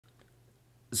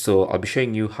So I'll be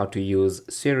showing you how to use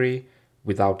Siri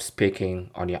without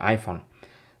speaking on your iPhone.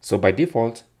 So by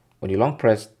default, when you long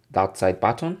press that side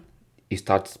button, you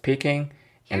start speaking,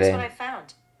 and Here's what then I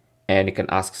found. and you can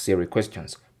ask Siri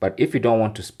questions. But if you don't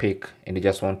want to speak and you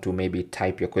just want to maybe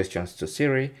type your questions to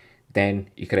Siri, then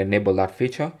you can enable that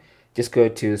feature. Just go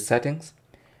to settings.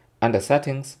 Under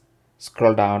settings,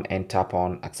 scroll down and tap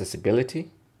on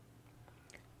accessibility.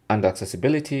 Under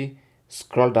accessibility,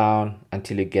 scroll down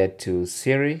until you get to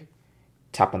Siri,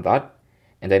 tap on that,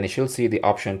 and then you should see the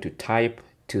option to type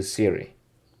to Siri.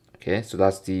 Okay, so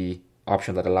that's the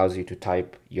option that allows you to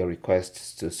type your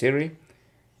requests to Siri.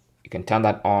 You can turn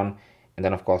that on, and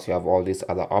then of course you have all these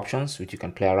other options which you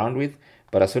can play around with.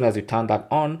 But as soon as you turn that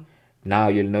on, now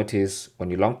you'll notice when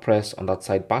you long press on that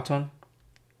side button,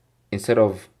 instead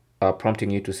of prompting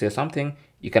you to say something,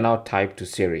 you can now type to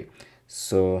Siri.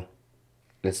 So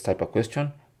let's type a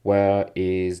question. Where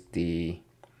is the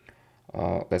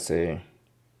let's say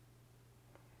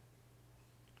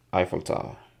Eiffel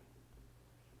Tower?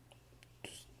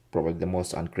 Probably the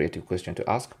most uncreative question to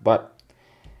ask, but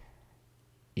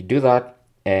you do that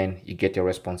and you get your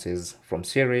responses from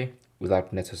Siri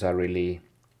without necessarily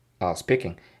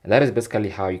speaking. And that is basically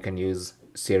how you can use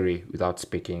Siri without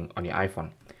speaking on your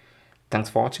iPhone. Thanks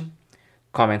for watching.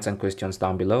 Comments and questions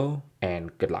down below,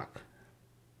 and good luck.